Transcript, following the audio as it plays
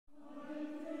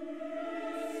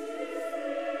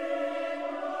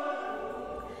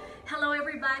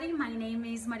everybody, my name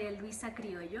is Luisa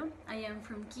Criollo. I am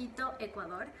from Quito,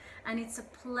 Ecuador, and it's a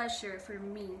pleasure for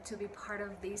me to be part of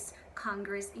this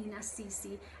Congress in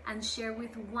Assisi and share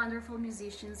with wonderful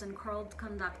musicians and choral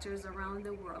conductors around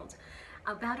the world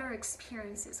about our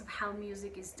experiences of how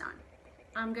music is done.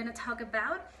 I'm going to talk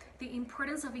about the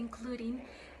importance of including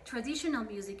traditional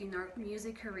music in our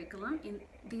music curriculum in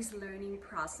this learning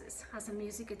process. As a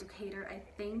music educator, I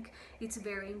think it's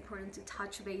very important to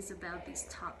touch base about these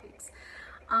topics.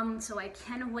 So I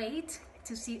can't wait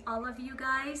to see all of you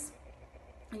guys.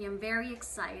 I am very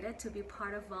excited to be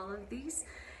part of all of these,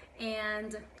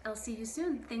 and I'll see you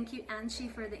soon. Thank you, Angie,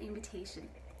 for the invitation.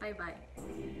 Bye-bye.